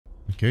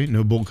Okay,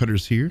 no bolt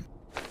cutters here.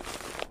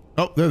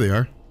 Oh, there they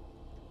are.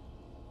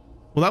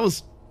 Well, that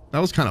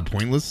was kind of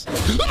pointless.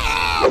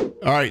 Ah!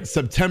 All right,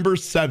 September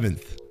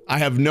 7th. I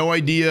have no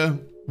idea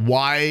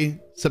why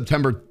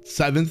September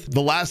 7th.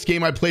 The last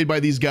game I played by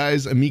these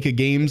guys, Emika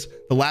Games,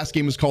 the last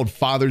game was called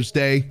Father's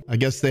Day. I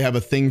guess they have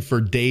a thing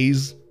for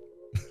days,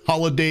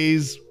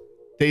 holidays,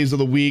 days of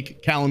the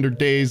week, calendar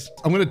days.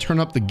 I'm gonna turn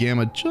up the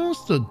gamma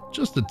just a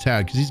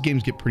tad because these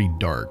games get pretty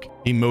dark,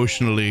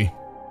 emotionally,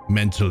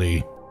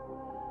 mentally,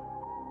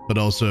 but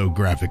also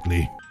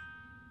graphically.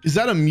 Is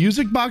that a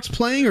music box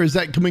playing or is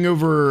that coming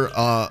over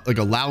like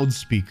a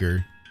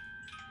loudspeaker?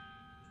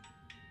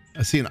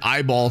 I see an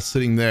eyeball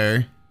sitting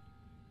there.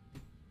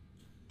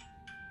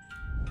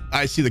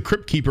 I see the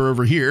Crypt Keeper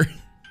over here.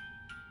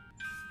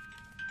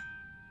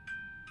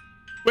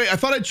 Wait, I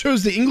thought I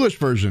chose the English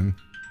version.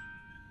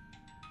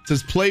 It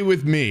says play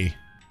with me.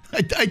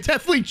 I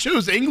definitely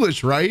chose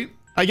English, right?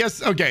 I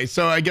guess, okay,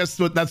 so I guess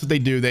that's what they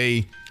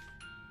do.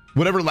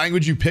 Whatever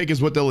language you pick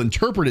is what they'll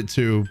interpret it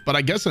to. But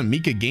I guess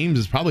Emika Games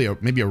is probably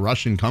maybe a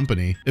Russian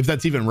company, if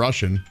that's even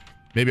Russian.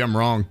 Maybe I'm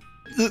wrong.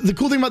 The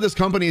cool thing about this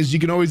company is you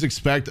can always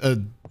expect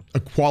a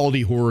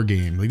quality horror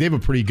game. Like they have a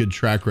pretty good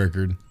track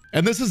record.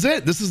 And this is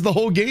it. This is the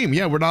whole game.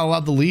 Yeah, we're not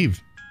allowed to leave.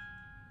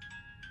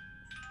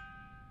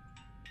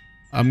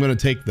 I'm gonna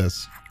take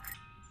this.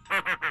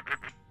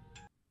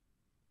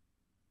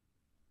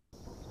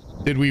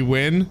 Did we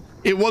win?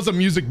 It was a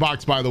music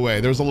box, by the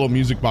way. There's a little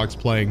music box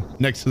playing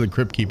next to the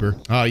Crypt Keeper.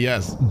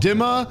 Yes.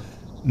 Dimma,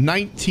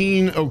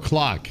 19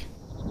 o'clock.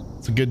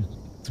 It's a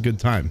good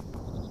time.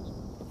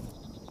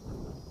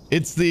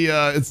 It's the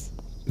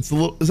it's a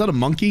little, is that a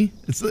monkey?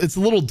 It's a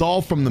little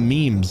doll from the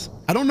memes.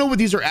 I don't know what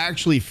these are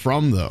actually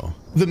from though.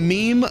 The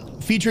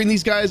meme featuring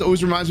these guys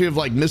always reminds me of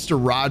like Mr.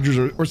 Rogers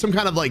or some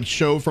kind of like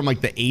show from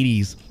like the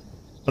 80s,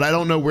 but I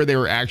don't know where they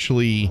were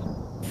actually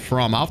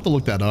from. I'll have to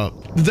look that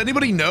up. Does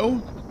anybody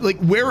know? Like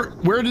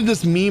where did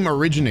this meme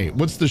originate?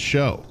 What's the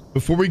show?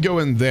 Before we go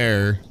in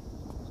there,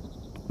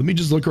 let me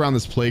just look around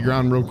this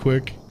playground real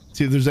quick.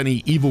 See if there's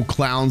any evil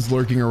clowns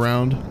lurking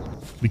around.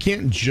 We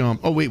can't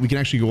jump. Oh wait, we can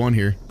actually go on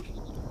here.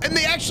 And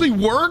they actually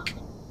work?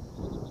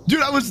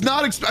 Dude, I was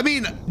not I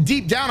mean,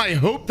 deep down, I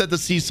hope that the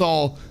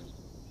seesaw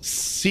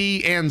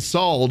see and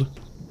sawed,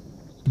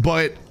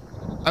 but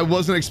I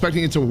wasn't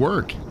expecting it to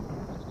work.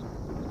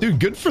 Dude,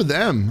 good for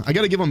them. I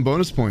gotta give them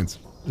bonus points.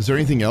 Is there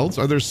anything else?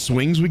 Are there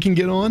swings we can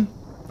get on?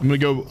 I'm gonna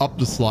go up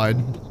the slide.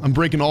 I'm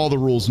breaking all the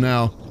rules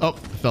now. Oh, I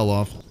fell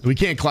off. We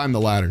can't climb the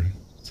ladder.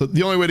 So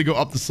the only way to go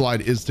up the slide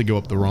is to go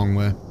up the wrong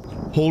way.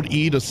 Hold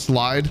E to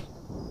slide.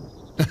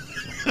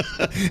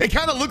 It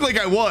kind of looked like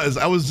I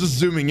was just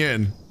zooming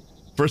in.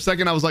 For a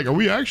second, I was like, are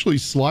we actually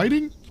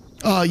sliding?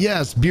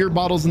 Yes, beer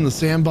bottles in the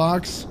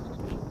sandbox.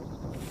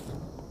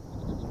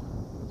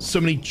 So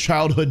many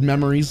childhood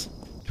memories.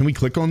 Can we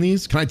click on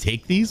these? Can I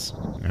take these?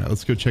 All right,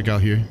 let's go check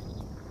out here.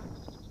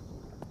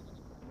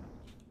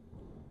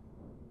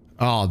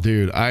 Oh,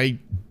 dude,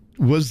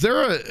 was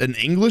there an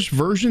English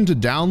version to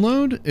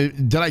download?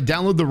 Did I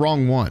download the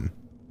wrong one?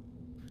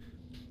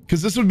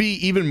 Because this would be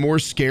even more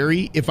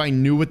scary if I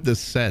knew what this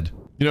said.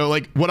 You know,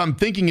 like what I'm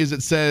thinking is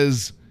it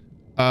says,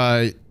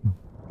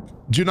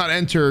 do not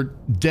enter,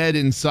 dead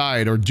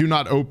inside, or do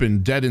not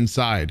open, dead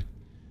inside.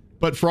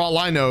 But for all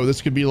I know,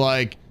 this could be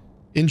like,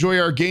 enjoy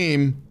our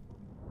game,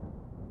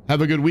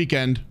 have a good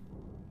weekend,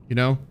 you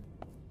know?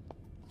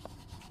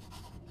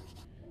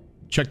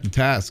 Check the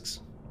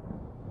tasks.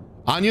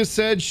 Anya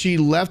said she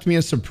left me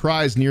a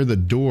surprise near the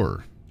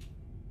door.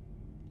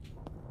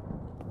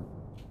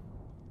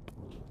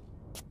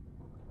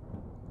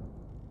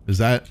 Is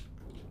that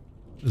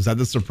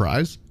the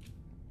surprise?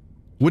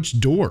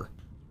 Which door?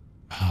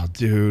 Oh,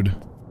 dude.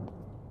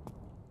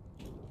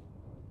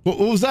 What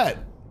was that?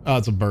 Oh,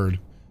 it's a bird.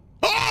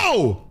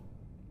 Oh!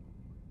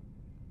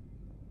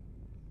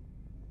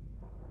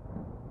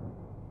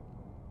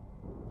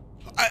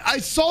 I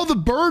saw the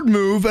bird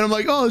move and I'm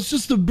like, oh, it's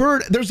just a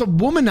bird. There's a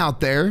woman out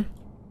there.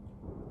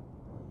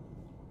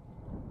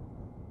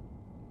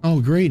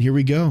 Oh, great. Here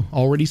we go.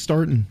 Already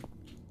starting.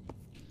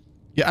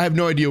 Yeah, I have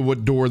no idea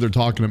what door they're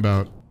talking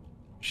about.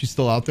 She's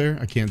still out there?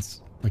 I can't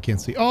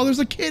see. Oh, there's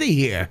a kitty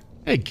here.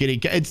 Hey, kitty.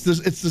 It's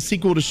the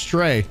sequel to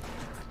Stray.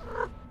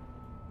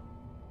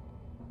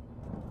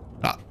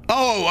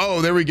 Oh,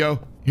 there we go.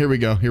 Here we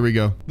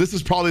go. This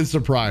is probably the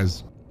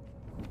surprise.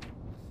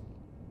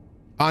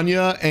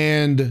 Anya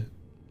and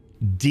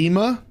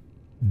Dimma.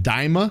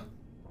 I'm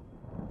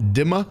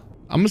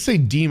gonna say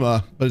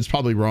Dimma, but it's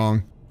probably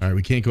wrong. All right,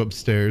 we can't go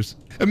upstairs.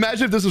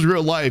 Imagine if this was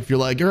real life. You're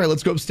like, all right,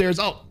 let's go upstairs.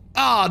 Oh,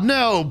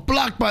 no,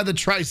 blocked by the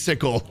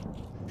tricycle.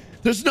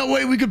 There's no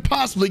way we could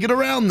possibly get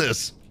around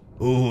this.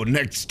 Oh,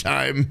 next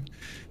time,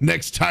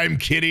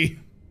 kitty.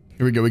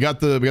 Here we go. We got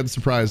the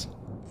surprise.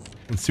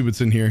 Let's see what's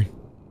in here.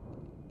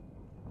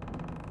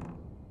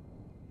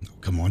 Oh,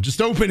 come on,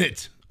 just open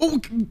it.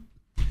 Oh,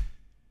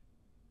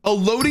 a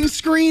loading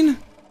screen?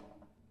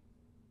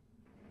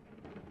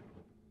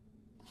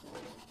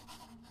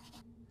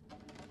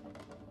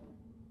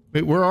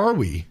 Wait, where are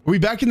we? Are we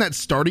back in that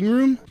starting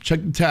room?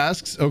 Check the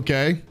tasks.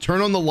 Okay. Turn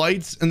on the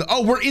lights and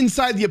oh, we're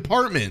inside the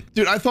apartment.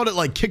 Dude, I thought it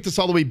like kicked us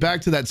all the way back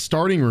to that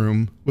starting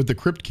room with the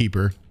crypt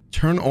keeper.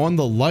 Turn on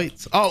the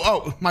lights.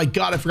 Oh my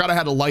God. I forgot I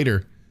had a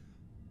lighter.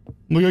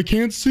 Like, I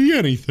can't see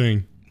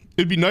anything.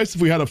 It'd be nice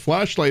if we had a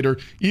flashlight or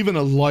even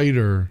a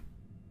lighter.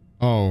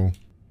 Oh.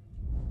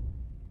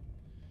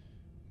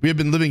 We have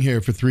been living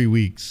here for 3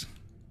 weeks.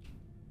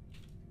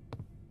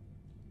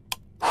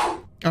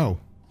 Oh.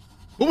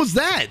 What was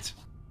that?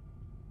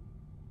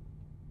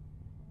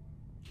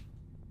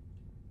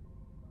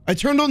 I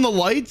turned on the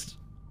lights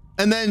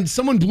and then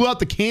someone blew out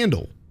the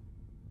candle.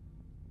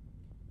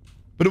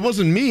 But it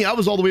wasn't me. I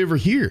was all the way over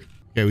here.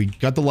 Okay, we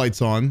got the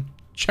lights on.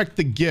 Check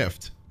the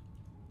gift.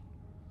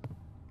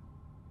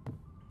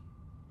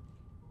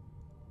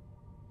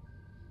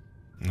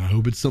 I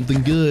hope it's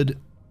something good.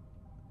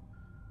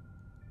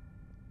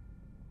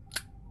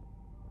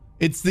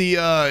 It's the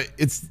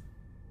it's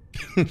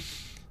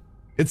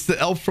it's the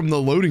elf from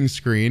the loading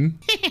screen.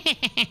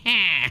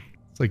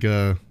 It's like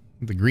the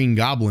Green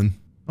Goblin.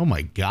 Oh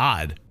my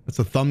God. That's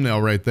a thumbnail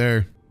right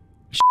there.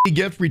 Shitty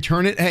gift,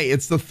 return it. Hey,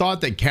 it's the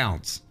thought that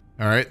counts.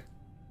 All right.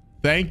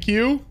 Thank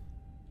you.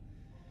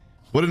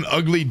 What an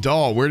ugly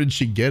doll. Where did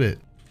she get it?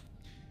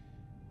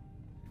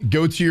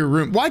 Go to your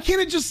room. Why can't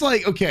it just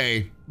like,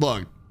 okay,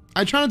 look,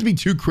 I try not to be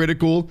too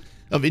critical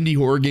of indie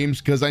horror games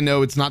because I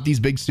know it's not these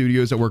big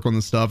studios that work on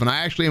this stuff. And I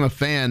actually am a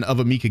fan of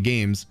Emika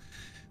Games.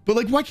 But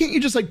like, why can't you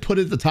just like put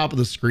it at the top of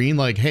the screen?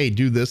 Like, hey,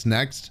 do this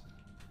next.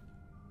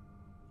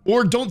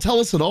 Or don't tell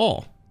us at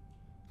all.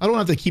 I don't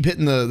have to keep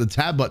hitting the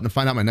tab button to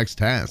find out my next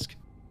task.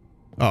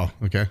 Oh,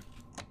 okay.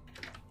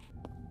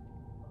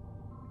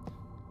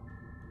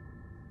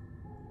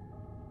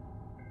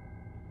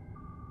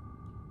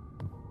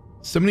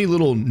 So many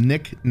little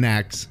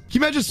knick-knacks. Can you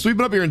imagine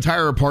sweeping up your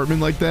entire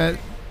apartment like that?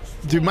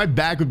 Dude, my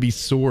back would be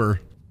sore.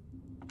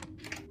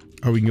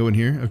 Oh, we can go in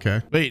here?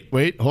 Okay.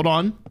 Wait, hold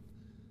on.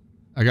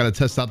 I gotta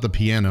test out the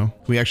piano.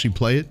 Can we actually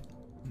play it?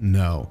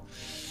 No.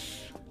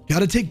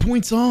 Gotta take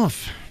points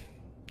off.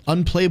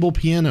 Unplayable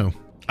piano.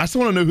 I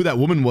still want to know who that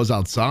woman was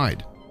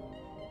outside.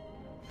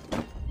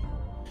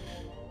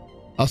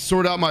 I'll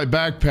sort out my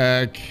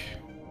backpack.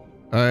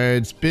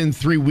 It's been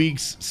 3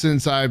 weeks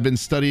since I've been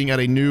studying at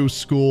a new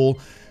school.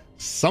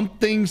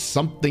 Something.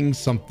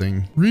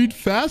 Read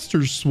faster,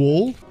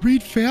 Swol.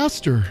 Read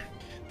faster.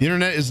 The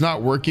internet is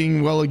not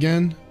working well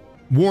again.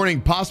 Warning,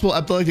 possible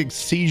epileptic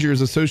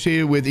seizures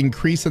associated with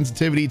increased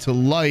sensitivity to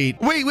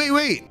light.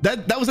 Wait.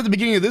 That was at the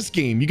beginning of this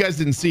game. You guys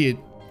didn't see it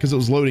because it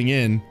was loading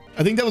in.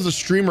 I think that was a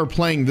streamer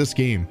playing this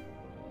game.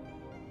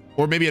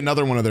 Or maybe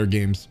another one of their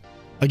games.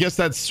 I guess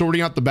that's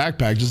sorting out the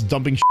backpack, just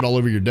dumping shit all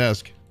over your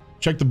desk.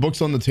 Check the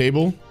books on the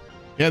table.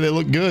 Yeah, they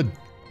look good.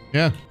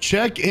 Yeah.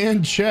 Check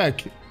and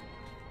check.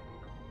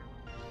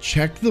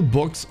 Check the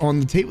books on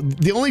the table.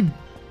 The only...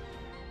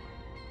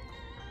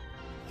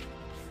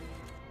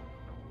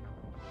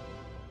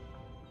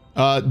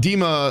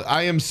 Dima,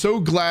 I am so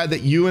glad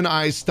that you and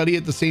I study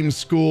at the same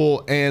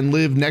school and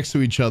live next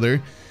to each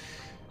other.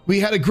 We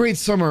had a great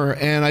summer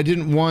and I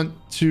didn't want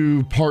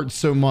to part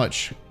so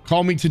much.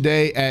 Call me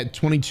today at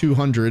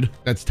 2200.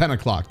 That's 10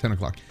 o'clock.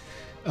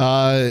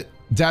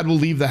 Dad will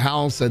leave the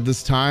house at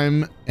this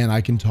time and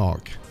I can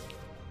talk.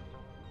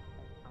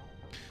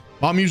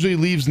 Mom usually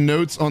leaves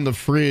notes on the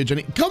fridge.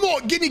 And come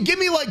on, give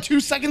me like 2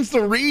 seconds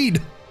to read.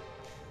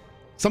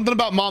 Something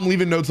about mom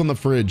leaving notes on the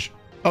fridge.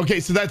 Okay,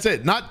 so that's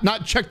it.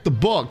 Not check the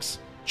books.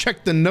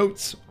 Check the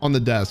notes on the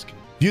desk.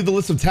 View the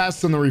list of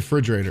tasks on the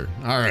refrigerator.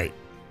 All right.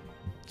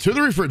 To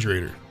the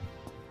refrigerator.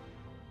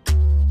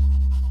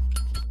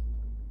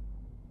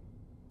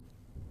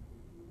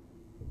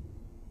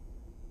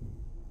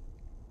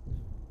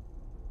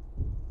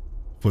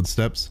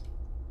 Footsteps.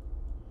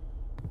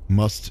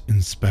 Must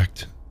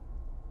inspect.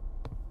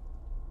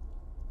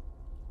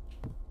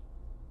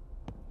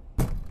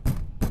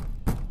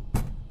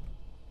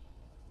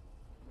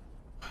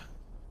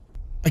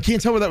 I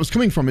can't tell where that was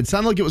coming from. It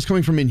sounded like it was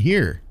coming from in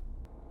here.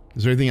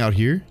 Is there anything out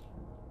here?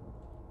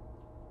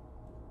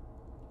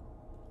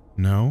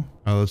 No.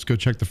 Let's go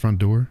check the front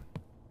door.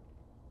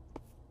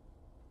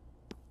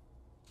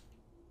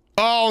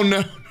 Oh,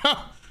 no.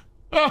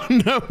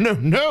 Oh,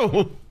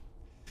 no.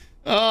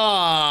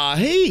 Ah,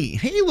 hey,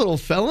 little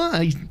fella.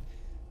 I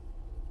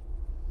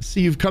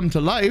see you've come to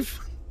life.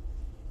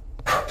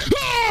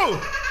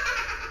 Oh!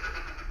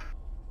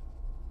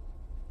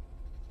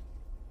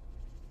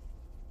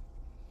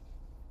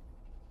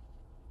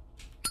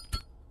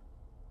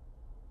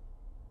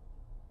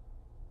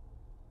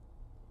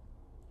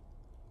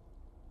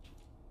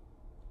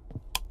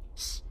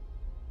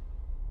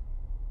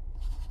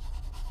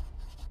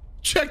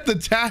 Check the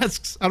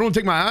tasks. I don't want to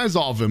take my eyes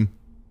off him.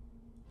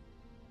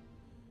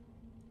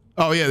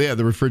 Oh, yeah,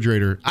 the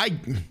refrigerator.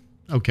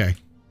 Okay.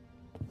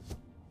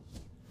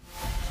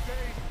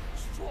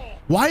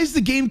 Why is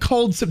the game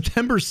called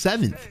September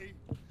 7th?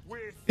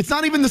 It's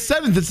not even the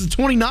 7th, it's the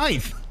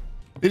 29th.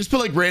 They just put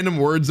like random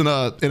words in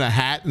a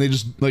hat and they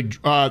just like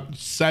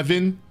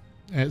 7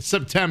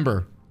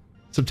 September.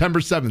 September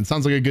 7th.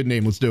 Sounds like a good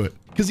name. Let's do it.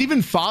 Because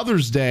even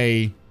Father's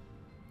Day,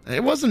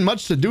 it wasn't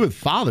much to do with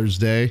Father's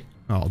Day.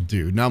 Oh,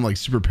 dude. Now I'm like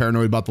super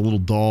paranoid about the little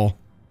doll.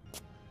 Is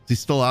he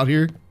still out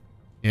here?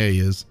 Yeah, he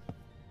is.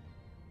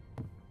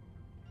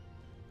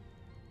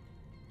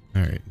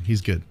 All right.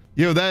 He's good.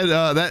 Yo,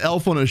 that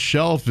elf on a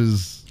shelf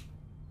is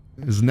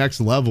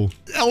next level.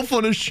 Elf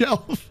on a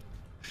shelf.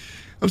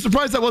 I'm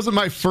surprised that wasn't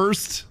my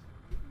first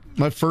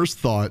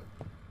thought.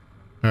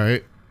 All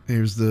right.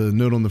 Here's the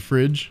note on the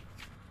fridge.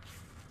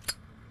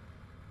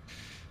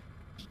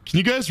 Can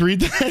you guys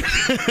read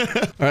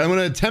that? All right, I'm going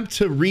to attempt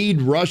to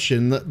read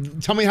Russian.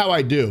 Tell me how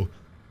I do.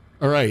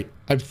 All right.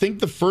 I think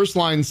the first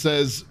line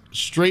says,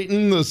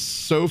 straighten the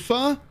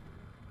sofa.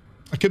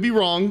 I could be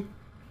wrong.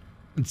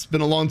 It's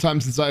been a long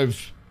time since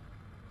I've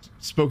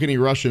spoken any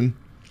Russian.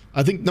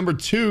 I think number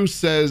 2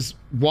 says,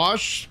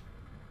 wash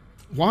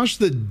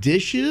the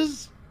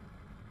dishes.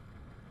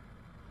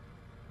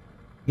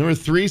 Number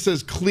 3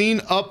 says,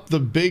 clean up the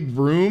big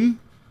room.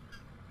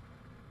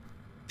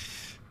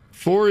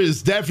 4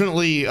 is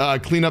definitely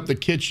clean up the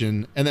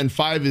kitchen. And then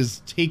 5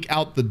 is take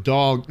out the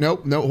dog.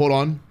 Nope, no, hold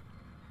on.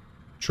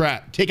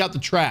 Take out the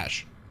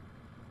trash.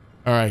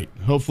 All right.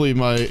 Hopefully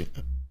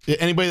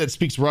anybody that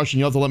speaks Russian,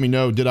 you'll have to let me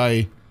know. Did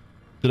I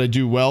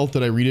do well?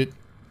 Did I read it?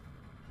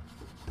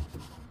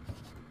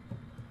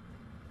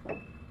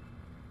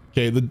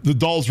 Okay, the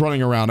doll's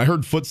running around. I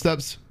heard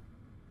footsteps.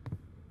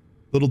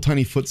 Little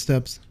tiny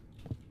footsteps.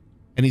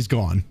 And he's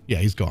gone. Yeah,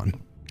 he's gone.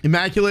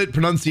 Immaculate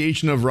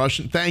pronunciation of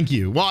Russian. Thank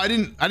you. Well, I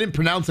didn't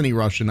pronounce any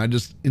Russian. I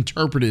just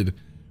interpreted.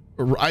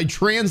 I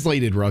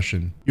translated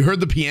Russian. You heard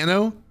the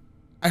piano?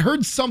 I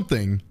heard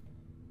something.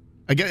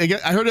 I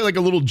heard it like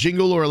a little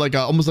jingle or like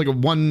almost like a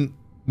one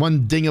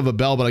ding of a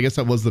bell, but I guess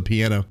that was the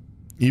piano.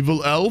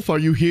 Evil elf, are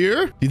you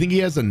here? Do you think he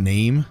has a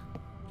name?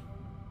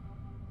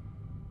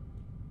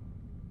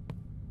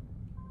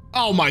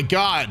 Oh my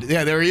God.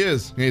 Yeah, there he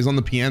is. Yeah, he's on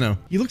the piano.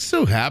 He looks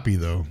so happy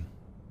though.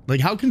 Like,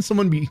 how can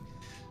someone be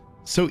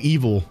so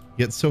evil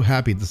yet so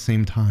happy at the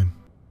same time?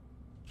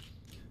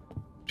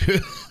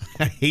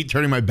 I hate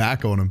turning my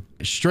back on him.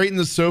 Straighten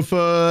the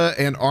sofa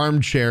and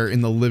armchair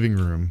in the living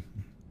room.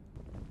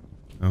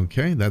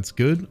 Okay, that's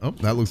good. Oh,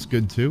 that looks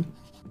good too.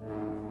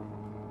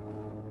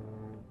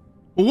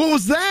 What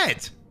was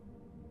that?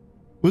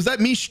 Was that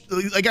me?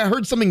 Like, I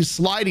heard something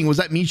sliding. Was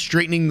that me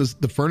straightening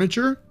the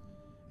furniture?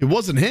 It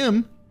wasn't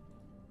him.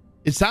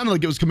 It sounded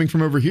like it was coming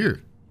from over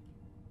here.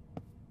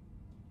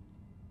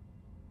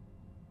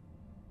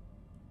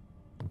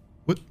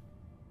 What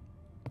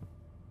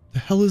the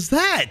hell is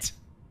that?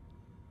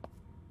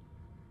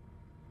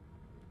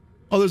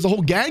 Oh, there's a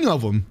whole gang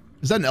of them.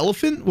 Is that an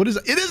elephant? What is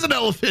it? It is an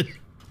elephant.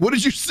 What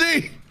did you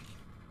see?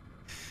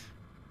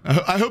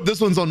 I hope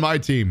this one's on my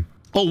team.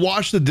 Oh,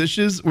 wash the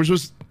dishes. We're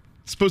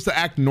supposed to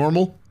act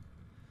normal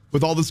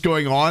with all this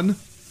going on.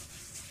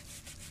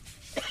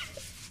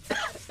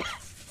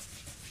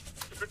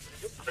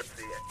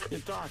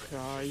 Итак,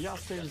 я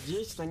стою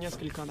здесь на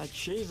несколько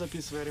ночей,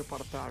 записывая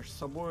репортаж. С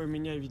собой у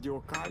меня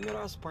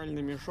видеокамера,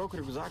 спальный мешок,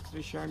 рюкзак с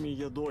вещами и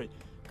едой.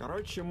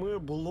 Короче, мы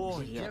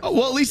блогеры. Oh,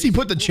 well, at least he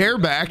put the chair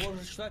back.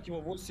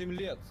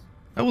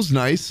 That was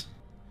nice.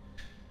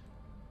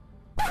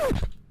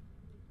 The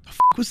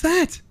fuck was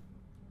that?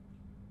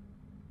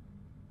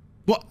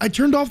 Well, I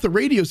turned off the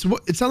radio, so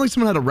what, it sounded like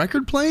someone had a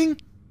record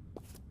playing?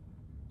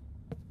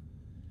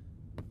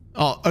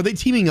 Oh, are they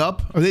teaming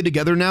up? Are they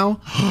together now?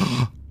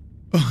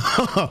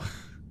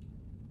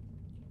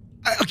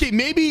 Okay,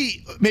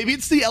 maybe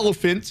it's the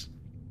elephant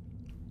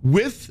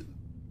with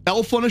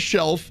elf on a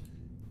shelf,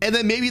 and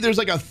then maybe there's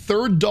like a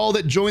third doll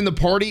that joined the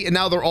party, and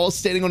now they're all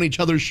standing on each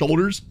other's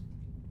shoulders.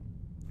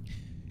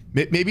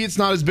 Maybe it's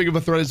not as big of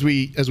a threat as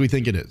we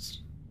think it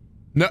is.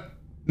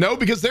 No,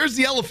 because there's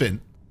the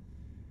elephant.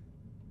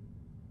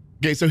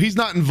 Okay, so he's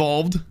not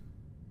involved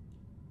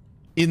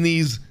in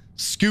these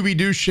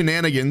Scooby-Doo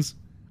shenanigans.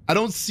 I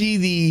don't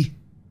see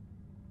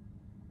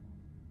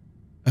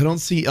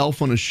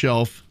elf on a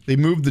shelf. They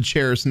moved the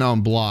chair, so now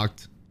I'm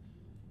blocked.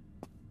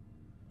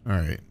 All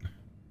right.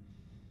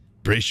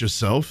 Brace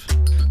yourself.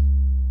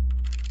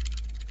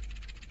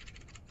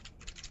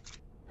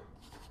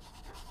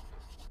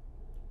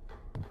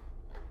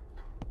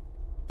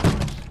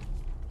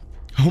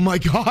 Oh my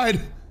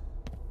God.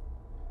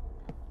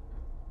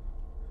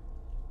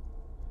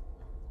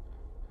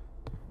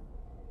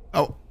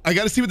 Oh, I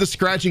got to see what the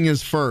scratching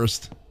is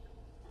first.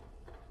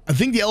 I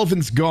think the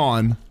elephant's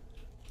gone.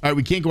 All right,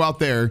 we can't go out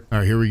there. All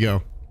right, here we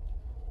go.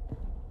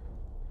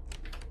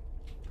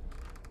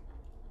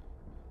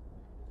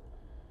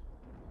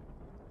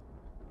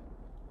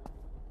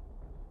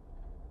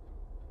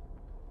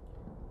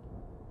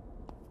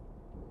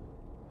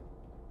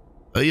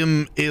 I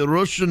am a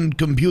Russian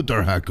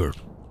computer hacker.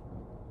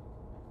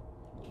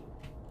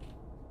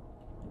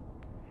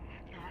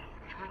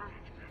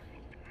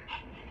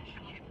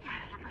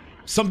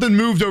 Something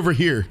moved over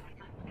here.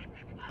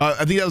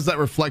 I think that was that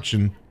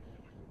reflection.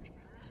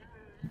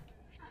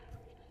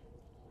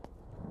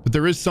 But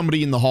there is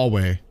somebody in the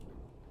hallway.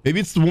 Maybe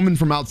it's the woman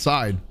from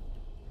outside.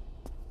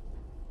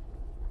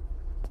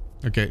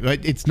 Okay,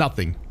 it's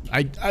nothing.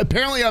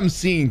 Apparently I'm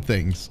seeing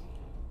things.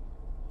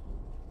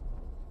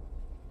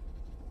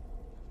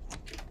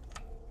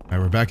 All right,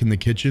 we're back in the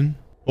kitchen.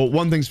 Well,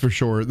 one thing's for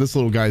sure, this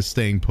little guy's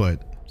staying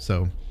put,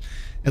 so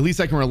at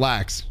least I can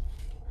relax.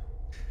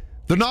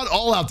 They're not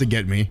all out to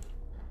get me.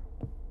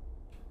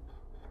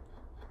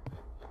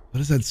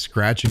 What is that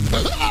scratching?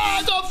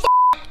 Ah, the f.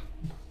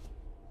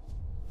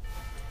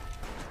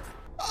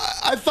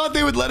 I thought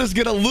they would let us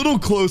get a little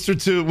closer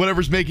to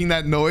whatever's making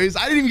that noise.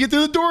 I didn't even get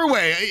through the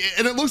doorway,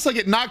 and it looks like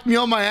it knocked me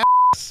on my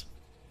ass.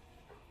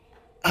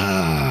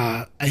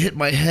 Ah, I hit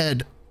my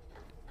head.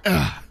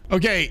 Ah.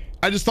 Okay,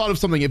 I just thought of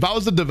something. If I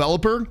was a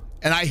developer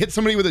and I hit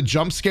somebody with a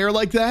jump scare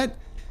like that,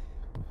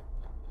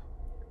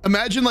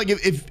 imagine like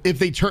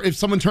if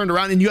someone turned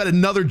around and you had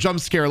another jump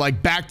scare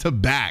like back to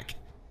back.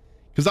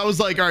 Because I was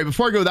like, all right,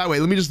 before I go that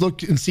way, let me just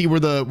look and see where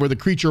the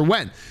creature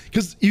went.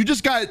 Because they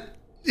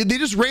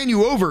just ran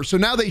you over, so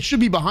now they should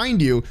be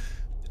behind you.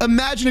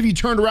 Imagine if you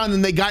turned around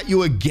and they got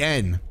you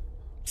again.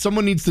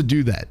 Someone needs to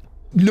do that.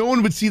 No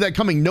one would see that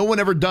coming. No one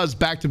ever does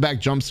back-to-back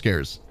jump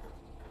scares.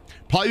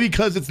 Probably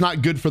because it's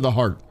not good for the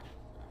heart.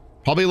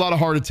 Probably a lot of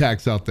heart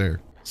attacks out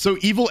there. So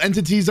evil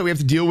entities that we have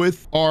to deal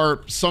with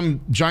are some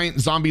giant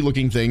zombie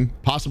looking thing,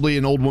 possibly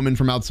an old woman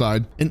from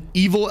outside, an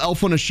evil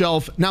elf on a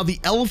shelf. Now the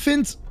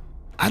elephant,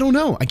 I don't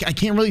know. I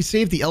can't really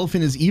say if the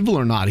elephant is evil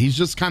or not. He's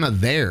just kind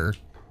of there.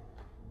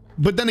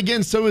 But then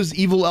again, so is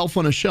evil elf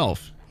on a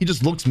shelf. He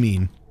just looks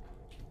mean.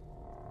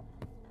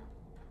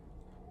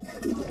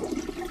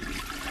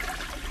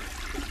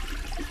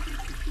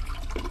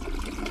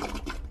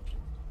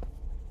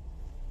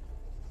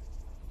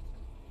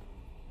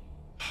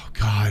 Oh,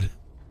 God.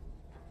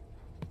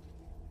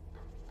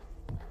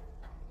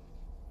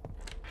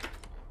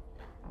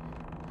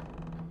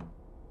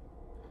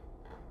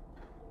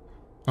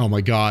 Oh,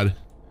 my God.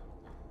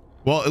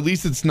 Well, at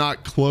least it's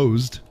not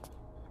closed.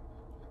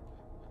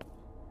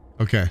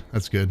 Okay,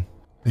 that's good.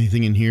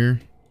 Anything in here?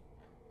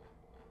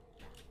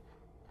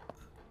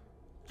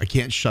 I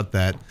can't shut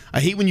that. I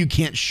hate when you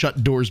can't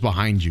shut doors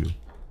behind you.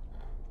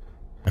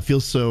 I feel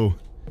so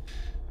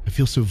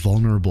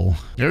vulnerable.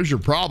 There's your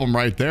problem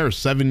right there.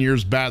 7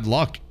 years bad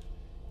luck.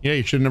 Yeah,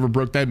 you should have never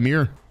broke that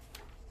mirror.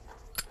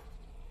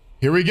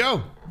 Here we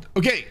go.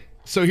 Okay,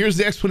 so here's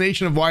the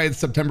explanation of why it's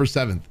September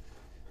 7th.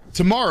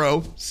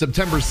 Tomorrow,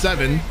 September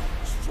 7th,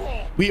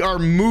 we are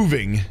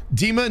moving.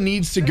 Dima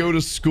needs to go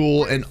to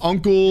school, and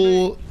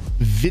Uncle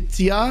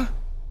Vitya's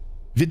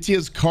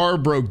car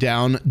broke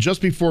down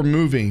just before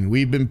moving.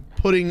 We've been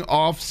putting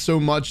off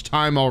so much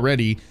time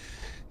already.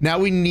 Now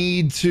we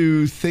need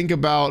to think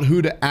about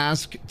who to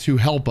ask to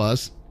help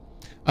us.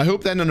 I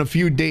hope that in a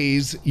few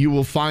days you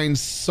will find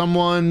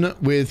someone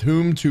with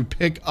whom to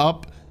pick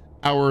up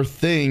our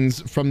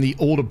things from the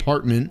old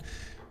apartment.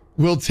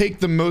 We'll take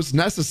the most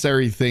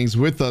necessary things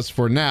with us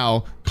for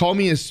now. Call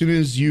me as soon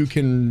as you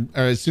can,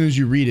 or as soon as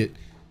you read it.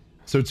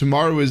 So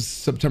tomorrow is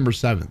September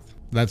 7th.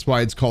 That's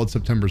why it's called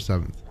September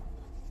 7th.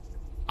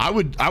 I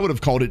would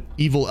have called it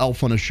Evil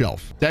Elf on a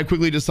Shelf. Dad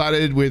quickly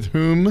decided with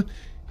whom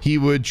he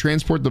would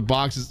transport the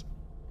boxes.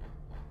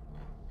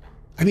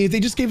 I mean, if they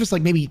just gave us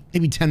like maybe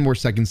 10 more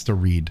seconds to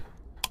read.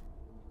 All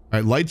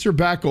right, lights are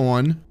back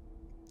on.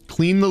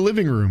 Clean the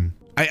living room.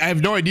 I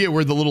have no idea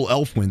where the little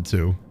elf went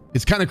to.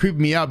 It's kind of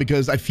creeping me out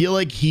because I feel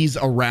like he's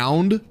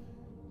around,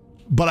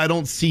 but I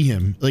don't see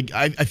him. Like,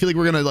 I feel like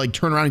we're gonna like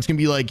turn around. He's gonna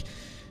be like,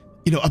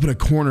 you know, up in a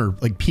corner,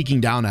 like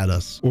peeking down at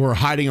us or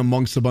hiding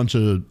amongst a bunch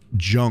of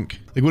junk.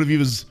 Like, what if he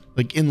was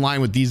like in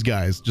line with these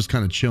guys, just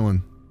kind of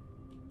chilling?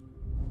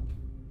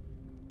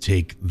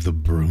 Take the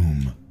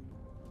broom.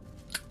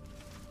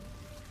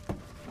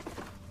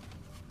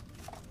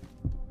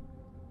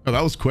 Oh,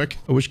 that was quick.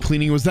 I wish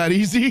cleaning was that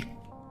easy.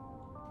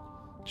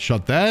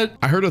 Shut that.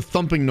 I heard a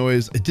thumping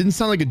noise. It didn't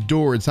sound like a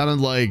door. It sounded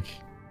like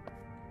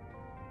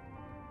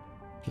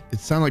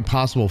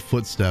possible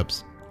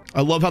footsteps.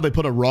 I love how they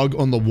put a rug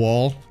on the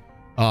wall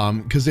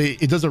because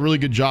it does a really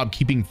good job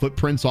keeping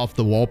footprints off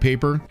the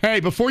wallpaper. Hey,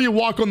 before you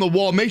walk on the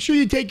wall, make sure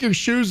you take your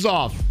shoes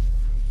off.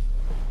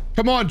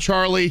 Come on,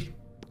 Charlie.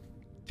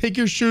 Take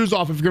your shoes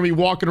off if you're gonna be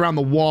walking around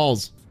the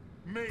walls.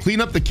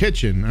 Clean up the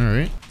kitchen. All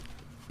right.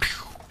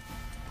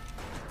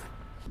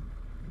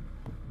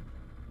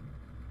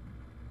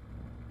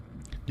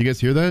 You guys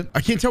hear that?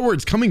 I can't tell where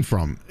it's coming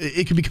from.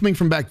 It could be coming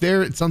from back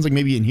there. It sounds like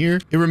maybe in here.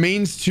 It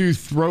remains to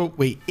throw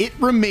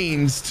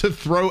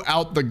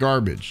out the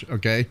garbage.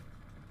 Okay.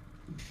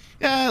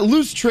 Yeah,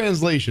 loose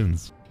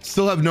translations.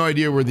 Still have no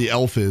idea where the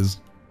elf is.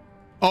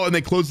 Oh, and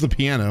they closed the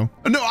piano.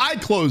 Oh, no, I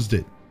closed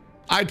it.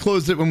 I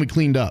closed it when we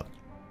cleaned up.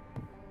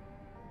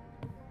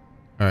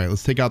 All right,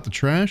 let's take out the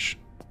trash.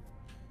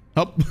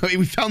 Oh,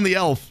 we found the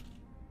elf.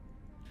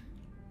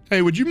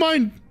 Hey, would you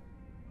mind,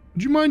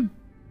 you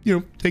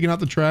know, taking out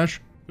the trash?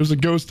 There's a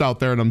ghost out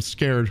there and I'm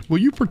scared. Will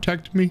you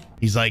protect me?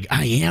 He's like,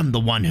 I am the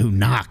one who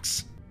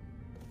knocks.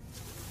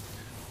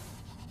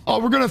 Oh,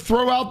 we're gonna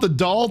throw out the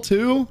doll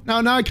too? Now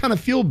I kind of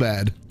feel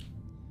bad.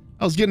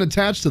 I was getting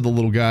attached to the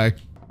little guy.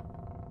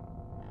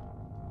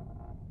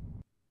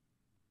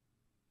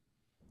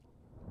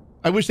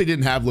 I wish they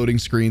didn't have loading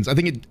screens. I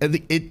think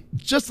it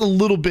just a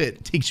little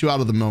bit takes you out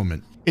of the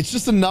moment. It's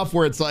just enough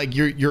where it's like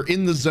you're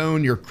in the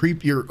zone, you're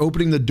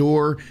opening the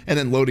door and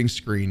then loading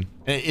screen.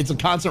 And it's a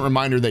constant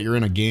reminder that you're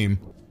in a game.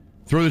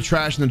 Throw the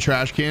trash in the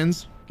trash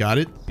cans. Got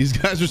it. These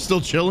guys are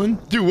still chilling.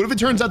 Dude, what if it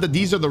turns out that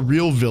these are the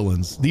real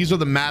villains? These are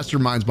the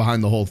masterminds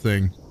behind the whole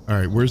thing. All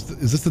right,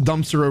 is this the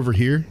dumpster over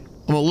here?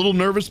 I'm a little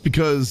nervous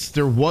because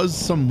there was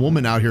some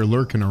woman out here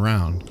lurking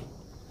around.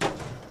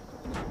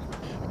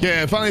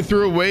 Okay, I finally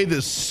threw away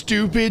this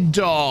stupid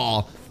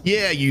doll.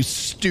 Yeah, you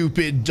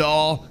stupid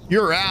doll.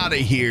 You're out of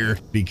here.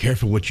 Be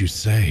careful what you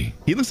say.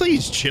 He looks like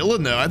he's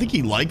chilling though. I think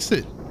he likes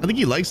it. I think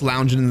he likes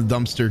lounging in the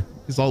dumpster.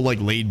 He's all like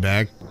laid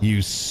back.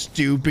 You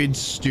stupid,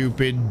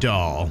 stupid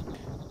doll.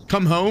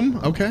 Come home?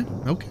 Okay,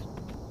 okay.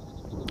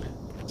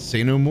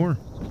 Say no more.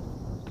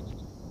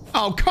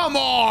 Oh, come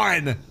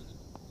on!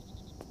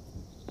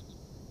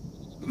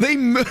 They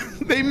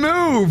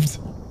moved.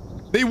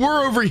 They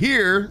were over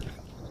here.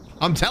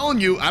 I'm telling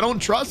you, I don't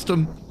trust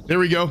them. There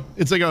we go.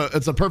 It's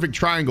a perfect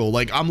triangle.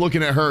 Like I'm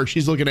looking at her,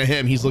 she's looking at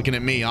him, he's looking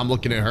at me, I'm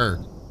looking at her.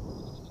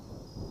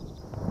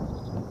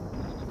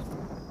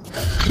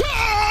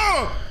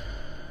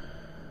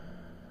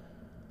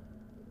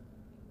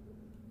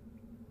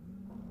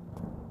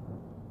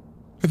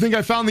 I think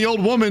I found the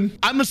old woman.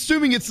 I'm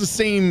assuming it's the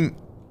same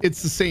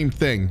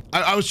thing.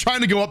 I was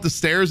trying to go up the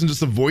stairs and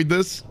just avoid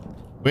this.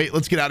 Wait,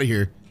 let's get out of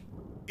here.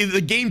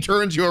 The game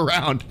turns you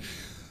around.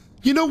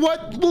 You know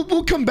what?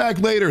 We'll come back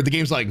later. The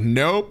game's like,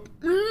 nope.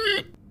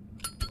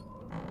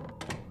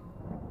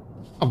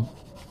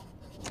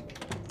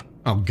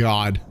 Oh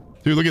God.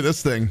 Dude, look at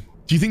this thing.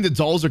 Do you think the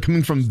dolls are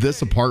coming from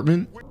this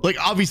apartment? Like,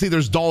 obviously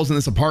there's dolls in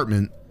this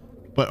apartment,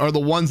 but are the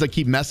ones that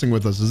keep messing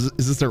with us? Is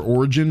this their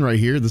origin right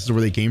here? This is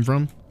where they came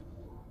from?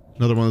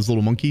 Another one of those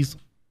little monkeys.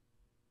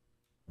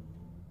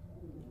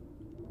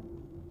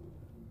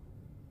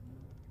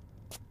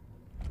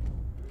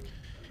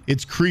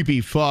 It's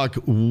creepy. Fuck.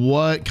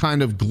 What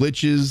kind of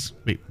glitches?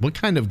 Wait, what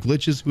kind of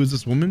glitches? Who is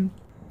this woman?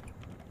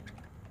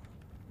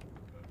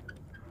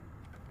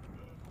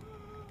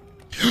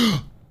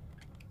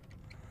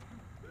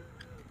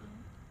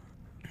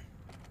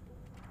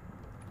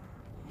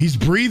 He's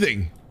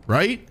breathing,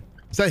 right?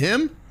 Is that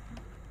him?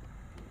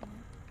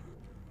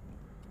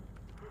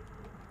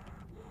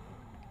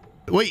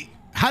 Wait,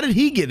 how did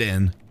he get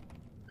in?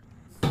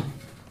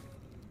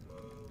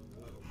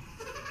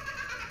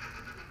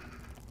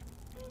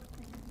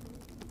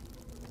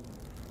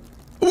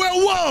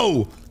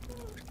 Whoa!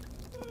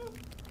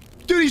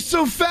 Dude, he's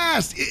so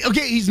fast.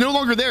 Okay, he's no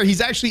longer there. He's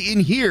actually in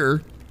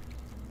here.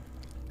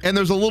 And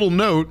there's a little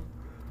note.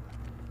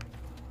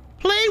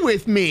 Play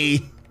with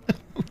me.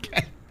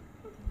 Okay.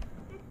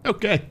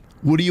 Okay.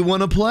 What do you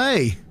want to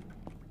play?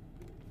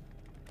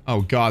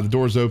 Oh God, the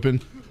door's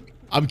open.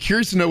 I'm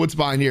curious to know what's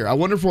behind here. I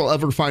wonder if we'll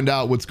ever find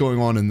out what's going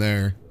on in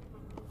there.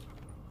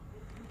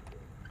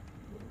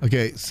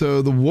 Okay,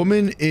 so the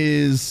woman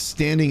is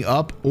standing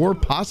up or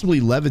possibly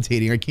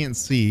levitating. I can't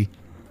see.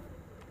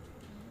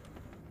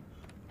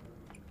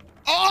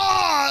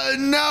 Oh,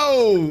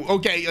 no.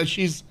 Okay,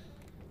 she's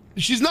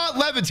not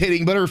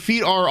levitating, but her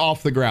feet are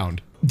off the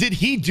ground. Did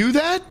he do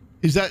that?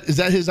 Is that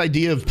his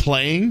idea of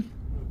playing?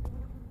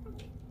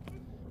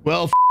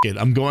 Well, f it.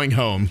 I'm going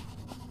home.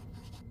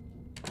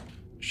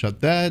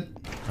 Shut that.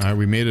 All right,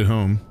 we made it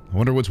home. I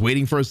wonder what's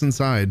waiting for us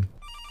inside.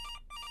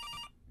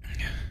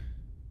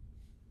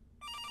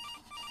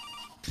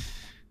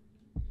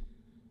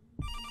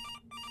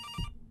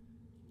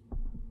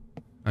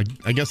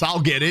 I guess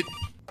I'll get it.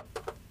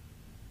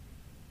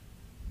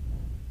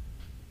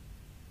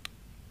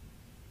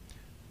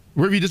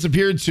 Where have you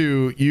disappeared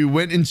to? You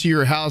went into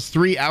your house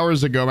 3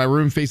 hours ago. My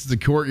room faces the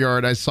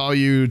courtyard. I saw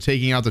you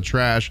taking out the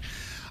trash.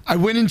 I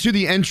went into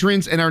the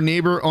entrance and our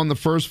neighbor on the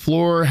first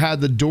floor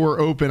had the door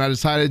open. I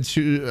decided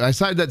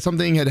that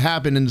something had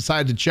happened and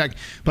decided to check,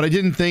 but I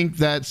didn't think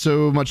that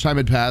so much time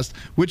had passed.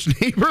 Which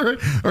neighbor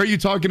are you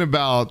talking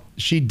about?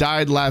 She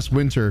died last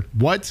winter.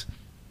 What?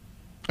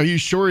 Are you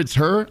sure it's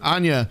her?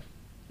 Anya,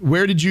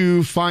 where did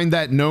you find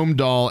that gnome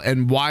doll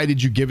and why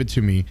did you give it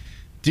to me?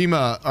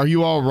 Dima, are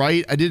you all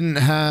right? I didn't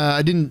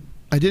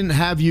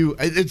have you.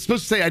 It's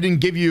supposed to say I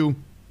didn't give you.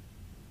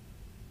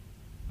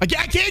 I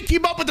can't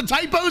keep up with the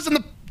typos and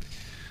the.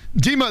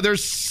 Dima,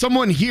 there's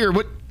someone here.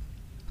 What?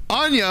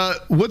 Anya,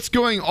 what's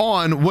going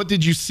on? What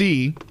did you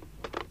see?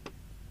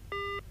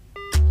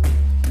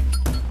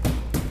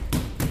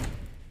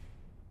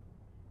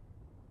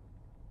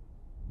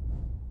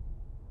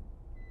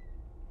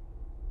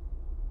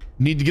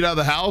 Need to get out of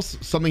the house?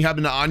 Something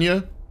happened to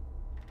Anya?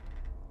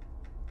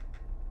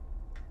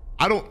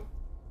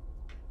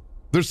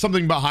 There's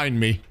something behind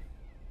me.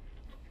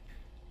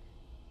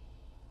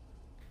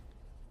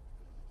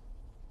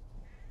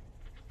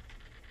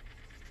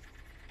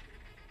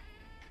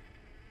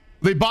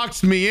 They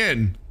boxed me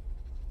in.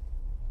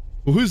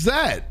 Well, who's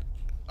that?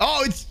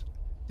 Oh,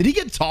 did he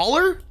get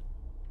taller?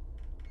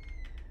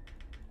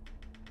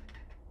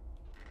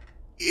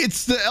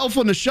 It's the elf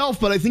on the shelf,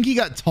 but I think he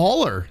got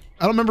taller.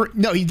 I don't remember.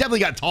 No, he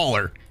definitely got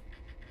taller.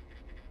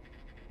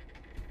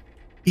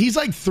 He's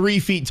like 3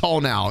 feet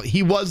tall now.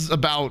 He was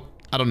about,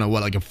 I don't know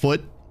what, like a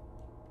foot?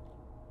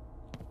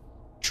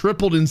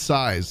 Tripled in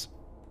size.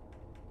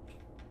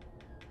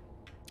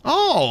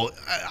 Oh,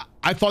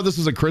 I thought this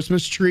was a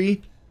Christmas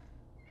tree.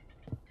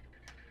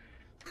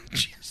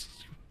 Jesus.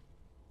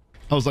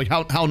 I was like,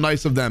 how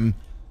nice of them.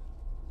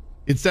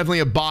 It's definitely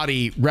a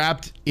body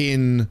wrapped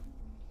in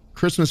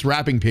Christmas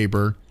wrapping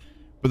paper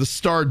with a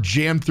star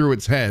jammed through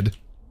its head.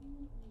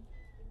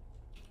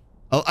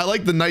 I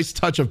like the nice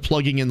touch of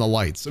plugging in the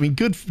lights. I mean,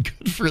 good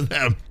for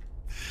them.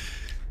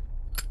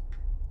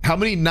 How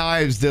many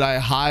knives did I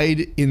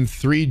hide in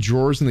 3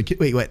 drawers in the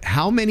kitchen? Wait.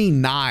 How many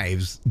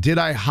knives did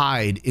I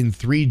hide in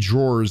 3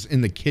 drawers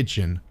in the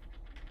kitchen?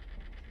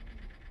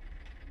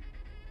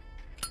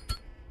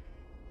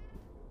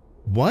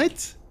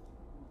 What?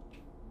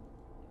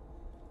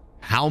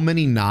 How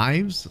many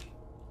knives?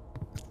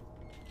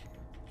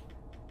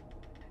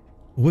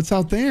 What's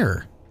out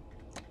there?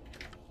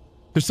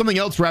 There's something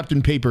else wrapped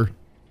in paper.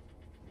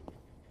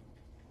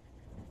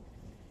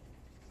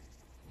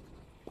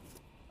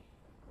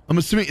 I'm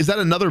assuming, is that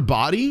another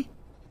body?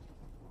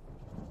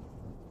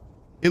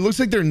 It looks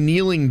like they're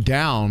kneeling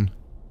down.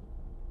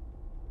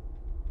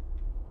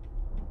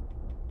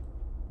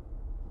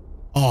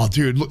 Oh,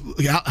 dude,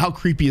 look how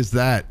creepy is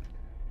that?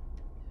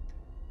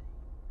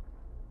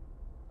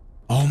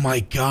 Oh my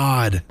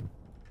God.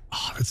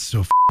 Oh, that's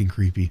so fucking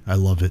creepy. I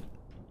love it.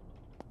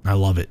 I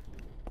love it.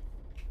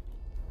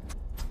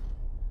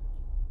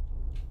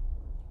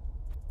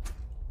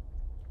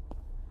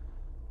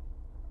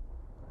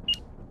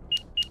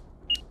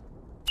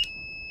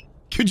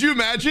 Could you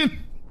imagine?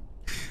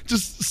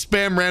 Just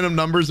spam random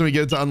numbers and we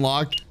get it to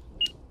unlock.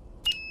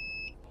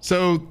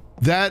 So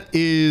that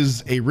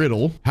is a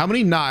riddle. How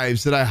many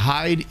knives did I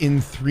hide in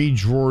 3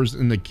 drawers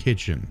in the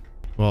kitchen?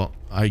 Well,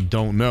 I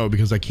don't know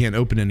because I can't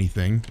open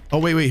anything. Oh,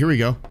 wait, here we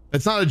go.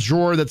 That's not a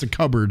drawer, that's a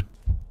cupboard.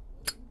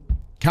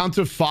 Count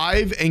to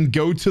 5 and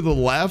go to the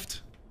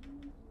left.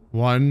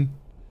 1,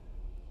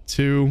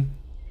 2,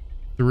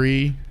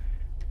 3,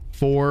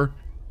 4,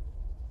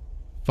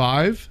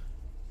 5.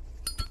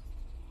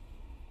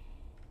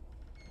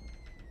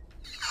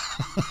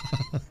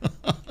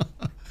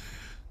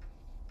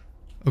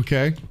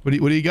 Okay, what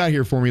do you got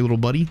here for me, little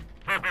buddy?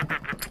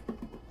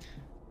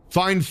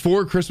 Find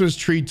 4 Christmas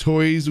tree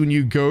toys when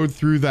you go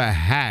through the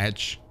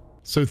hatch.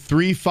 So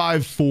 3,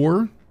 5,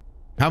 4.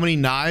 How many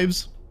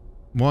knives?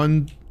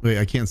 1. Wait,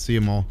 I can't see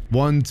them all.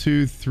 1,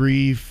 2,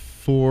 3,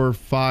 4,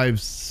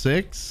 5,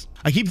 6.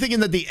 I keep thinking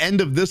that the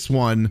end of this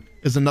one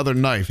is another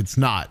knife. It's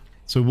not.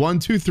 So 1,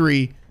 2,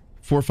 3,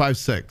 4, 5,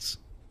 6.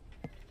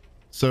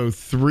 So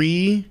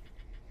 3,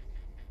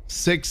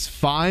 6,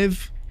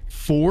 5,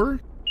 4.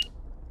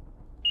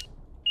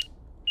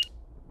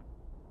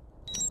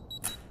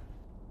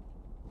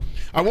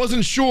 I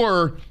wasn't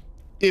sure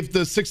if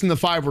the 6 and the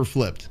 5 were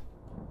flipped.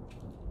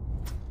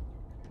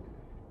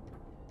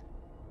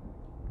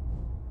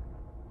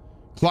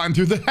 Climb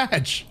through the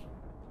hatch.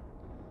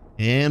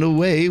 And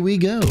away we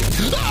go.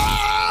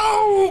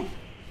 Oh!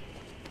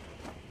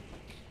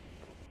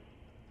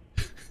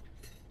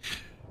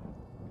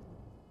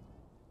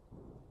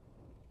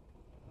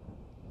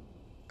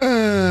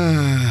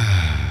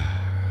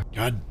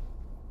 God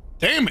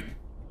damn it.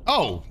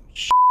 Oh,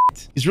 shit.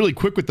 He's really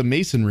quick with the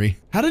masonry.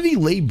 How did he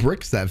lay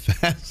bricks that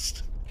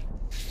fast?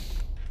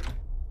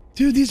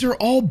 Dude, these are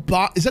all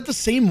is that the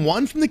same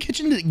one from the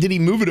kitchen? Did he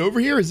move it over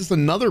here? Is this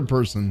another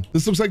person?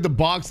 This looks like the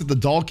box that the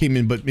doll came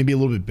in, but maybe a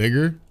little bit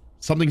bigger.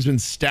 Something's been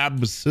stabbed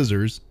with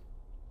scissors.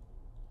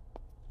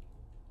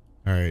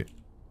 All right.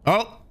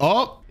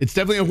 Oh, it's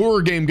definitely a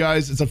horror game,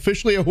 guys. It's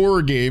officially a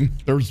horror game.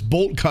 There's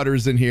bolt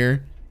cutters in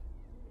here,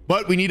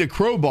 but we need a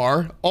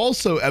crowbar.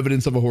 Also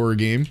evidence of a horror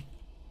game.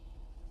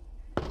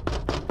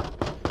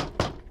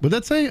 What'd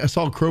that say? I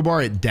saw a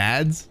crowbar at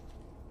Dad's.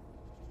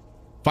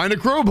 Find a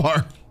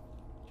crowbar.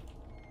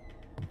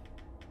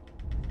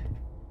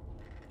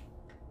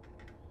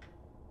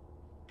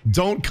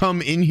 Don't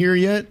come in here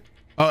yet.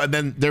 Oh, and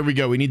then there we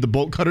go. We need the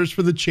bolt cutters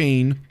for the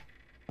chain.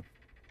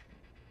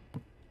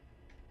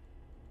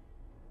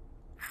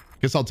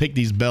 Guess I'll take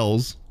these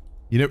bells.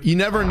 You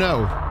never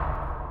know.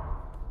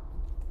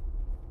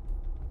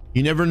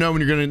 You never know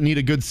when you're gonna need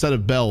a good set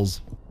of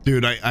bells.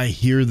 Dude, I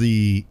hear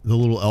the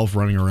little elf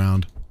running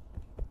around.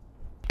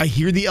 I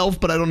hear the elf,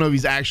 but I don't know if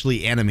he's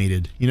actually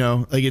animated. You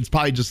know, like it's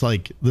probably just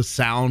like the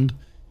sound.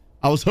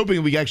 I was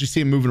hoping we could actually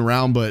see him moving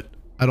around, but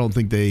I don't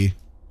think they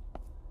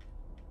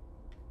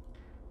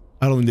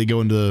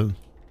go into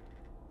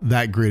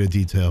that great a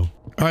detail.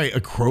 All right,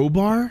 a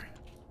crowbar.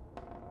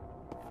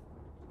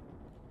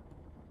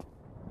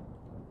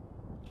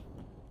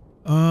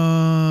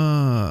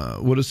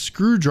 Would a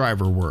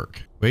screwdriver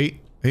work? Wait.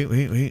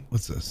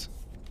 What's this?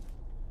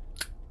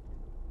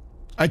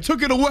 I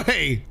took it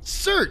away.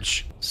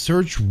 Search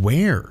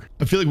where?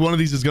 I feel like one of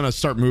these is gonna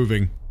start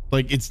moving.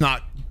 Like it's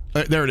not.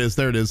 There it is.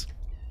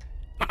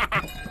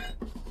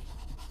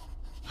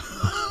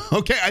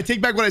 Okay, I take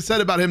back what I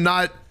said about him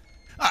not.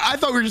 I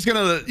thought we were just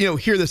gonna,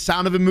 hear the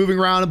sound of him moving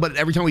around, but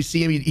every time we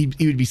see him,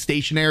 he would be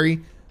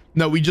stationary.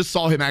 No, we just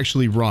saw him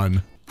actually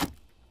run.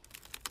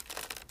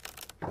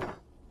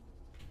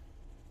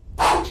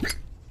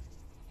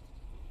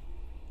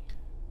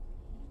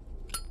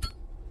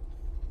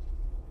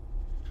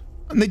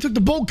 And they took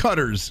the bolt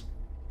cutters.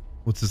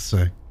 What's this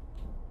say?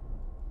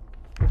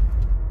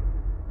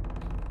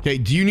 Okay,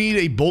 do you need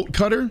a bolt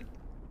cutter?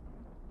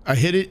 I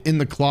hid it in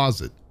the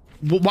closet.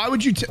 Well, why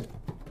would you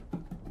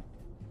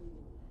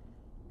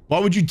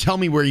tell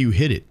me where you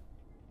hid it?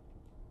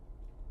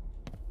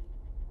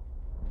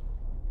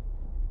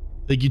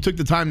 Like, you took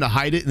the time to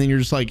hide it and then you're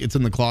just like, it's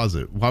in the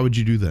closet. Why would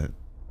you do that?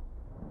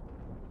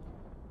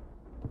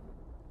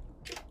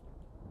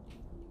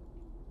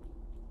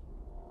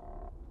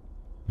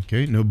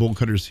 Okay, no bolt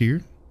cutters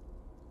here.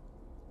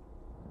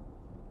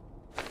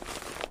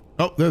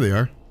 Oh, there they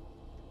are.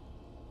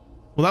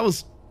 Well,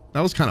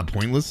 that was kind of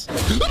pointless.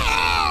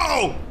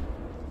 Oh!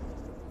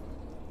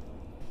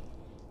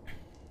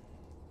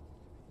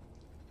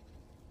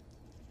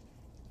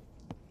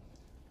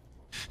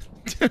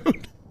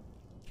 Dude.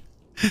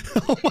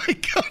 Oh my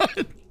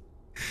God.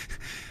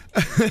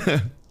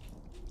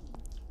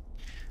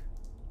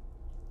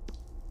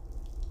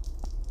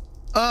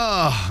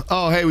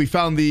 Oh, hey, we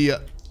found the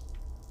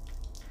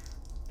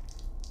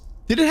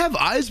did it have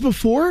eyes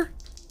before?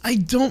 I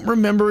don't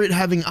remember it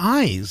having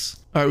eyes.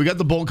 All right, we got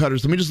the bolt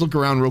cutters. Let me just look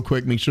around real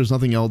quick, make sure there's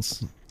nothing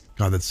else.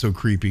 God, that's so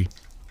creepy.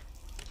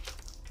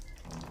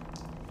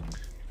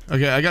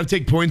 Okay, I gotta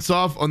take points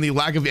off on the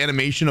lack of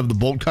animation of the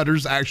bolt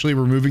cutters actually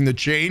removing the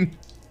chain.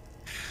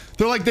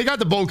 They're like, they got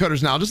the bolt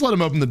cutters now. Just let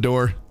them open the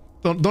door.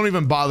 Don't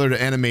even bother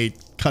to animate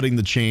cutting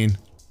the chain.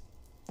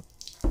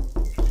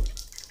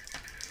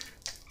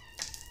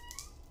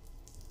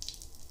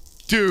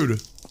 Dude,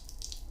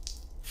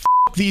 f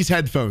these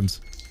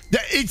headphones.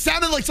 It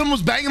sounded like someone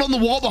was banging on the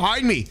wall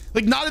behind me.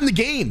 Like, not in the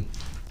game.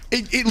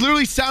 It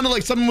literally sounded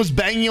like someone was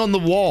banging on the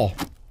wall.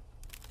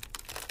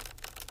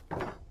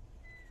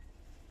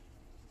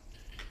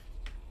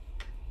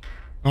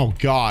 Oh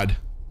God.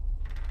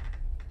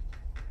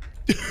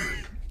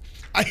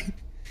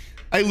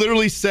 I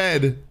literally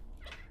said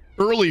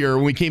earlier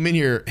when we came in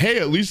here, hey,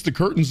 at least the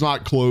curtain's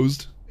not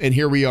closed. And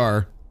here we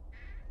are.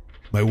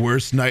 My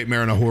worst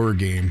nightmare in a horror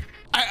game.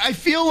 I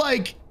feel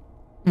like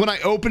when I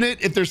open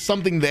it, if there's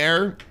something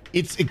there,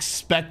 it's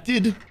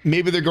expected.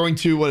 Maybe they're going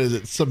to, what is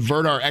it,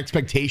 subvert our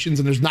expectations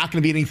and there's not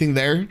going to be anything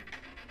there.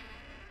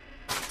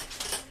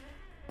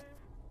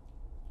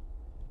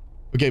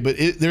 Okay, but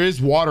there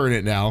is water in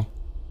it now.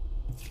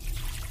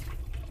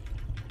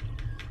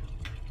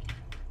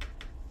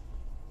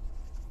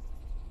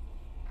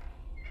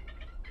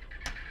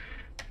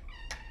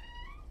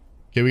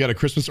 Okay, we got a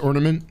Christmas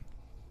ornament.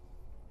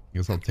 I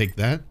guess I'll take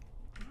that.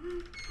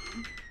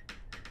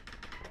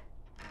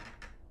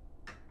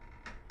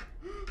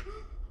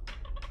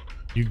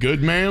 You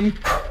good, ma'am?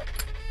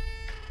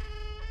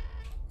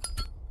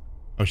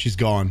 Oh, she's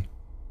gone.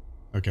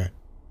 Okay.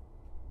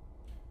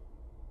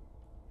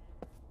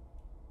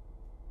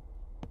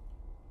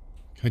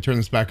 Can I turn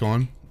this back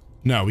on?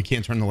 No, we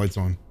can't turn the lights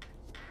on.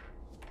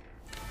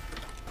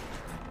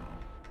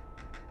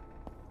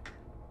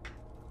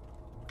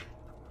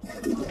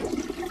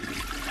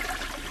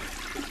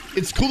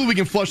 It's cool that we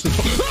can flush the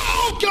toilet.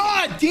 Oh,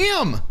 God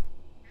damn.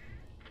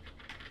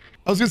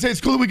 I was gonna say it's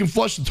cool that we can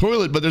flush the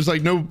toilet, but there's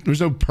like there's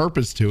no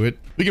purpose to it.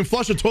 We can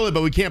flush the toilet,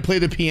 but we can't play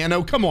the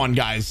piano. Come on,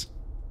 guys.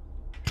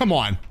 Come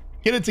on,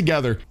 get it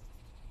together.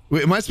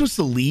 Wait, am I supposed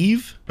to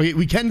leave? Okay,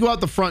 we can go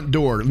out the front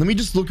door. Let me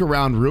just look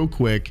around real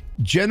quick.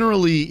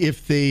 Generally,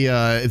 if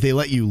they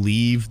let you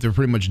leave, they're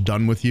pretty much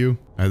done with you.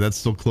 All right, that's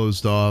still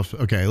closed off.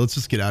 Okay, let's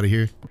just get out of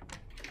here.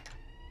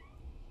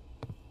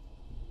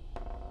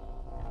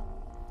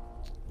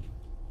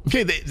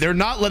 Okay, they're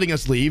not letting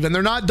us leave and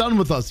they're not done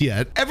with us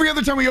yet. Every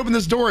other time we opened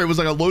this door, it was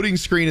like a loading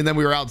screen and then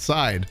we were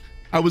outside.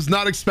 I was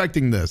not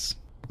expecting this.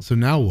 So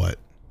now what?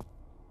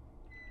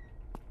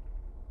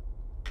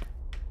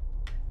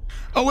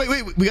 Oh,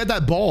 wait, we got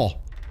that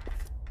ball.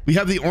 We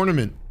have the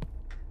ornament.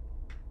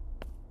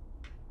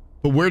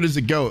 But where does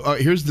it go?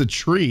 Here's the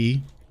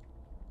tree.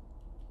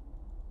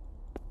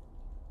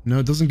 No,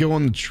 it doesn't go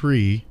on the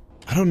tree.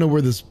 I don't know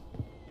where the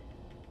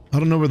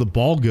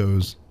ball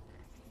goes.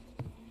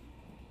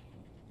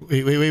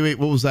 Wait,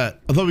 what was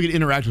that? I thought we could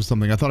interact with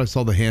something. I thought I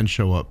saw the hand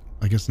show up.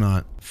 I guess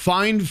not.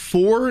 Find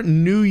 4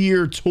 New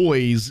Year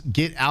toys.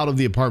 Get out of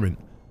the apartment.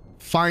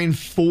 Find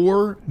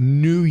 4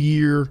 New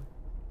Year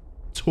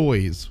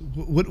toys.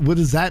 What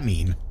does that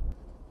mean?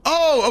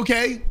 Oh,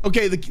 okay.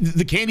 Okay,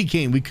 the candy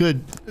cane. We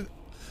could...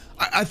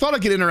 I thought I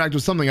could interact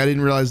with something. I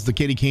didn't realize the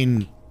candy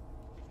cane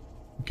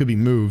could be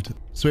moved.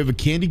 So we have a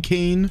candy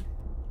cane.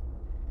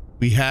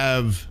 We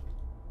have...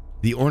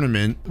 the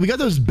ornament. We got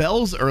those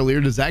bells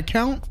earlier. Does that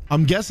count?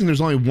 I'm guessing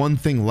there's only one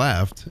thing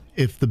left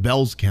if the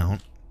bells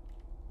count.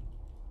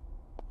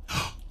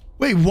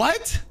 Wait,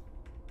 what?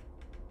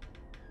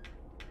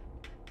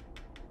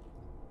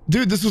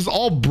 Dude, this was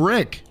all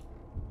brick.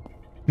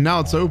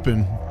 Now it's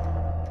open.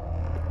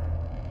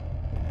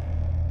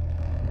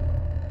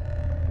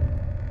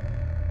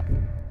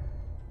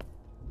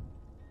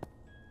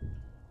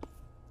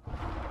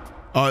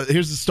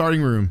 Here's the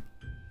starting room.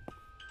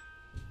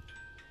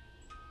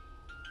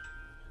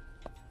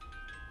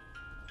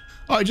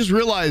 Oh, I just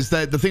realized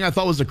that the thing I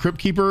thought was the crypt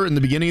keeper in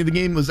the beginning of the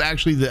game was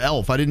actually the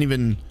elf. I didn't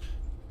even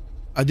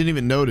I didn't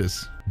even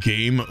notice.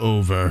 Game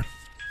over.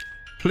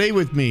 Play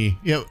with me.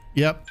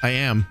 Yep, I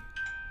am.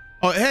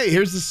 Oh, hey,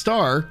 here's the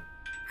star.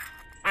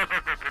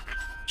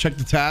 Check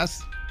the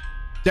task.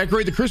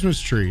 Decorate the Christmas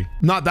tree.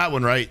 Not that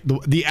one, right?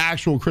 The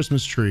actual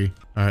Christmas tree.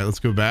 All right, let's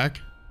go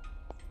back.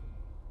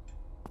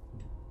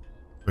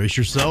 Brace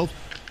yourself.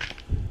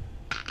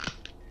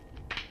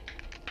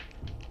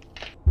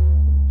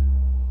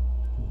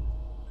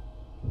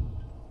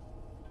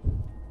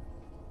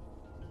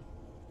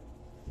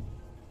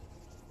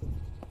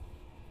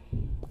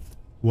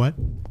 What?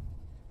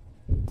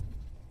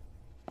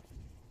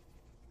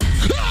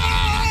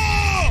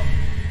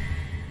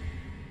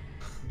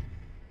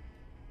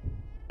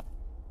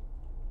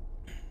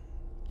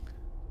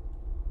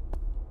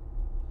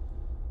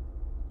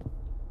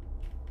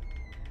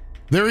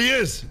 There he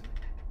is.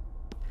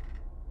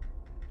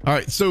 All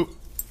right, so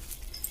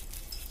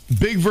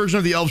big version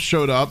of the elf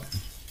showed up.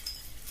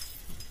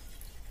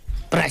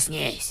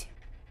 Проснись.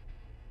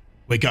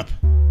 Wake up.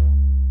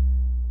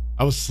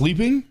 I was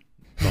sleeping?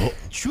 Oh.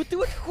 Чё ты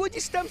вот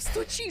ходишь там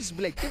стучишь,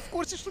 блядь? Ты в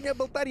курсе, что у меня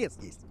болторез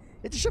есть?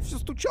 Я тебе сейчас всю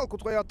стучалку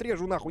твою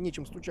отрежу, нахуй,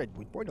 нечем стучать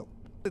будет, понял?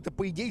 Это,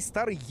 по идее,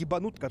 старый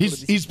ебанут, который...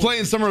 He's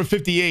playing Summer of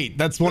 58.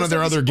 That's one of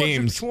their other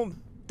games.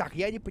 Так,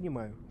 я не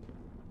понимаю.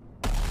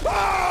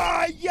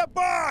 А,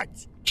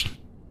 ебать!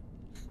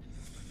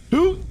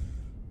 Who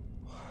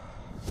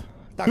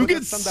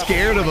gets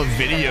scared of a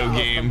video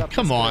game?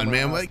 Come on,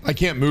 man. Like, I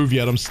can't move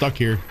yet. I'm stuck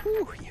here.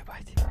 Ух,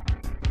 ебать.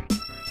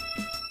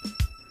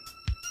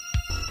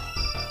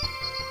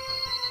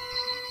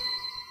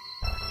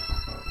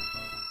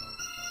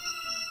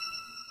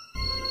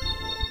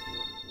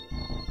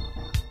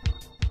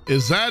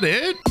 Is that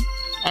it?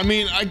 I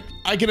mean,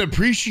 I can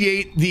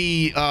appreciate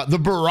the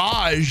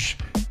barrage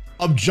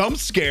of jump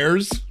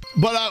scares,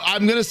 but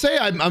I'm gonna say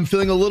I'm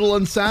feeling a little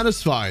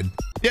unsatisfied.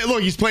 Yeah,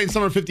 look, he's playing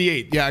Summer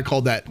 58. Yeah, I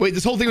called that. Wait,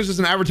 this whole thing was just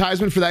an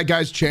advertisement for that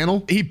guy's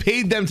channel? He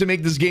paid them to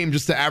make this game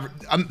just to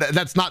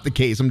that's not the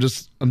case. I'm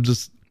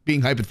just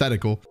being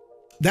hypothetical.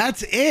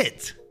 That's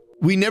it.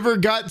 We never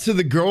got to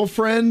the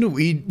girlfriend.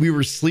 We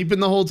were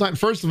sleeping the whole time.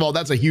 First of all,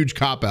 that's a huge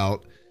cop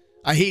out.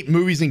 I hate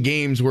movies and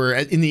games where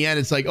in the end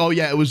it's like, oh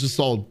yeah, it was just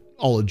all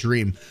a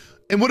dream.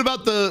 And what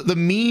about the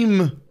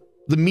meme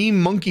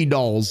monkey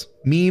dolls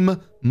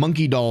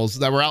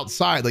that were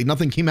outside? Like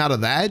nothing came out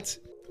of that.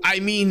 I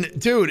mean,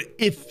 dude,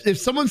 if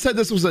someone said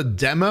this was a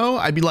demo,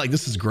 I'd be like,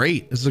 this is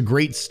great. This is a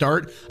great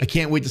start. I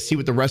can't wait to see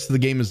what the rest of the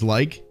game is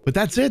like. But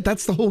that's it.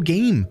 That's the whole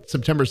game.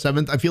 September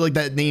 7th. I feel like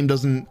that name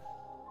doesn't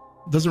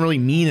really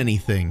mean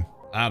anything.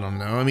 I don't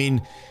know. I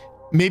mean,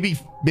 maybe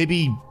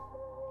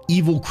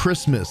Evil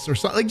Christmas or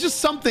something, like just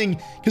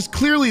something, because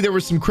clearly there were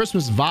some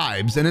Christmas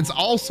vibes. And it's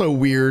also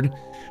weird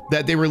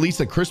that they released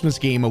a Christmas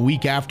game a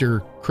week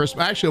after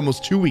Christmas, actually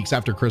almost 2 weeks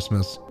after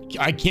Christmas.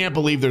 I can't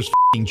believe there's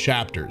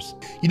chapters.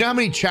 You know how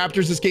many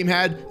chapters this game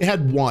had? It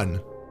had one.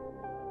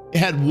 It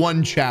had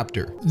one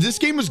chapter. This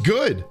game was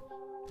good.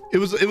 It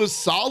was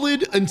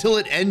solid until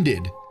it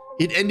ended.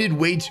 It ended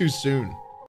way too soon.